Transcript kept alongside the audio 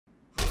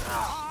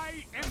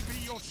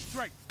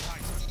Strength,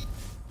 Titan.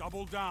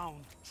 Double down,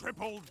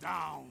 triple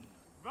down.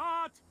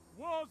 That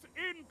was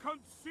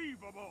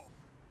inconceivable.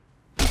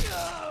 5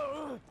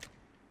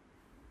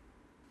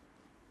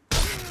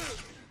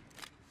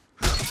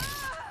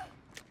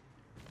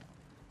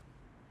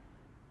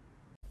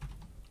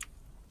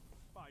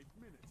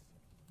 minutes.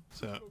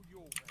 So, Go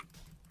your way.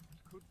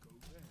 Could go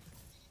there.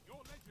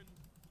 Your legend,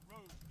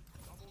 Rogue,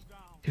 double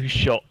down. Two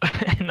shot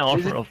in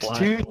armor of light.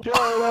 Two shot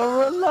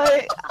armor of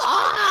light.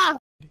 Ah!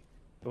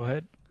 Go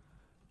ahead.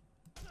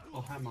 Oh,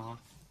 hi, Ma.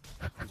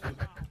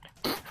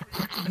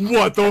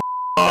 what the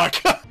fuck?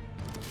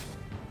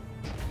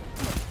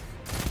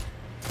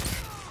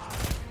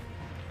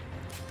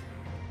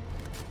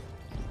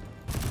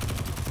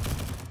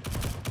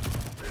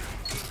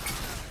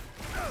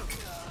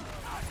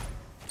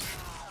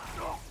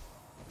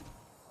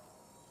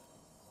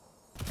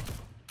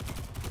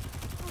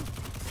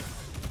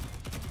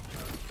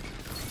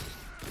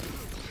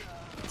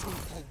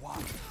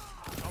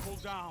 Double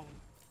down.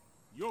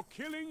 Your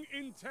killing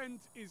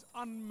intent is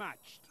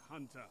unmatched,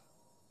 Hunter.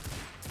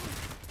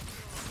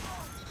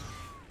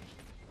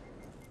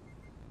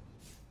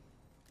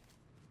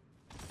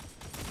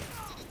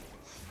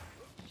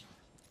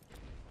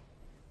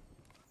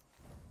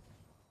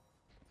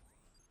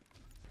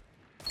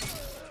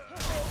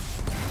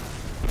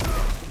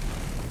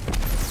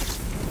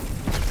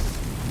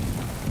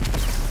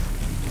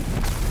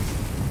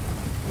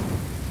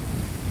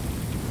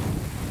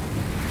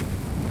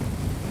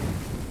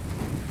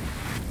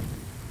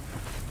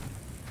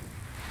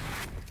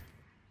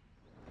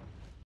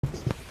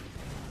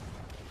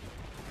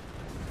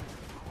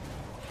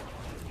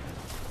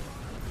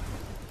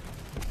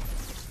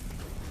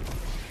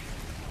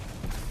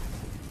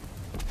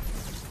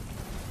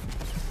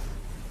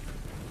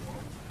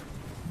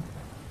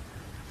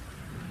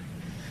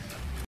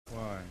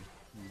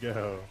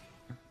 Go.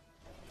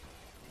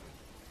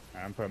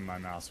 I'm putting my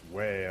mouse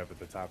way up at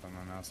the top of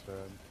my mouse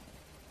pad.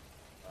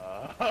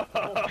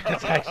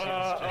 That's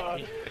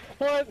actually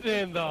What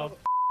in the?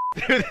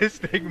 Dude, this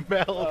thing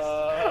melts.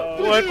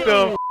 What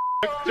the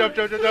f? Jump,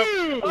 jump, jump,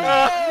 jump.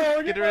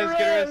 Ah, get a res,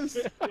 get a res.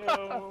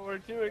 Yo, we're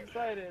too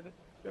excited.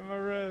 Get my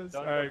res.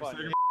 Don't Alright, go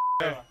button.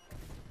 second.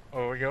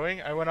 Oh, we're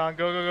going? I went on.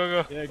 Go, go,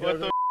 go, go. Yeah, go, what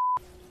go. the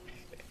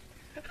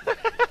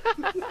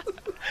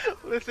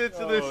Listen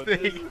to this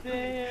thing.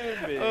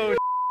 Oh,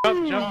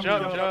 jump, jump,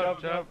 jump,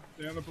 jump, jump.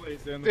 Stay on the plate,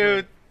 stay on the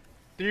Dude,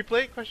 3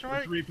 plate? Question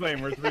mark? plate. We're 3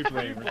 playing, we're 3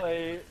 playing.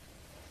 Play.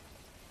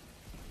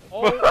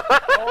 Oh,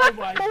 oh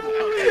my god.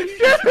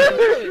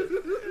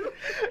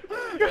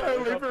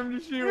 Wait for him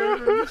to shoot, wait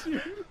for him to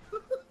shoot.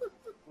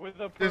 With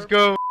a Just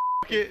go.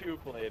 F it. two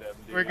played him,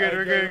 dude. We're good,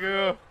 we're good,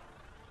 go.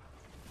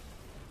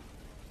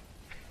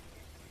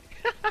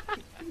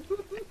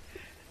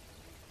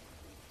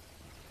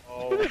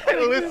 Oh,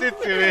 Listen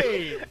to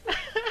it.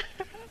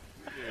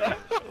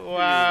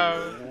 Wow.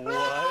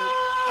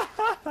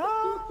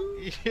 what?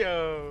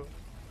 Yo.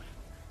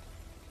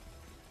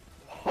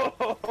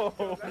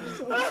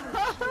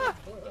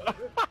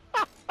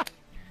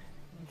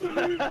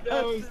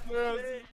 That was